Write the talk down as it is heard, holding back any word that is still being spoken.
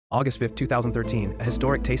August 5, 2013, a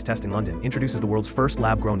historic taste test in London introduces the world's first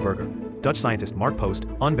lab-grown burger. Dutch scientist Mark Post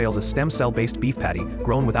unveils a stem cell-based beef patty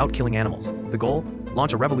grown without killing animals. The goal?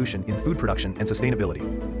 Launch a revolution in food production and sustainability.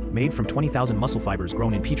 Made from 20,000 muscle fibers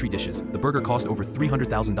grown in petri dishes, the burger cost over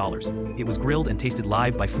 $300,000. It was grilled and tasted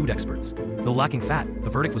live by food experts. Though lacking fat, the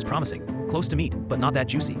verdict was promising. Close to meat, but not that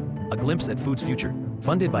juicy. A glimpse at food's future.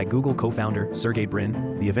 Funded by Google co-founder Sergey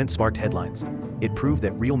Brin, the event sparked headlines. It proved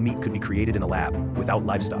that real meat could be created in a lab, without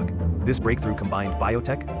livestock. This breakthrough combined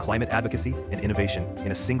biotech, climate advocacy, and innovation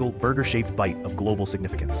in a single burger-shaped bite of global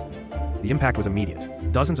significance. The impact was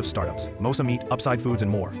immediate. Dozens of startups, Mosa Meat, Upside Foods, and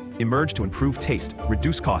more, emerged to improve taste,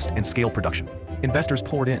 reduce cost, and scale production. Investors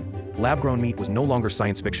poured in. Lab-grown meat was no longer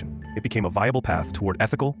science fiction. It became a viable path toward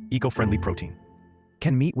ethical, eco-friendly protein.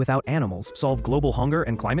 Can meat without animals solve global hunger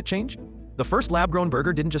and climate change? The first lab-grown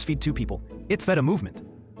burger didn't just feed two people. It fed a movement.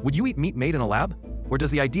 Would you eat meat made in a lab? Or does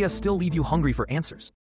the idea still leave you hungry for answers?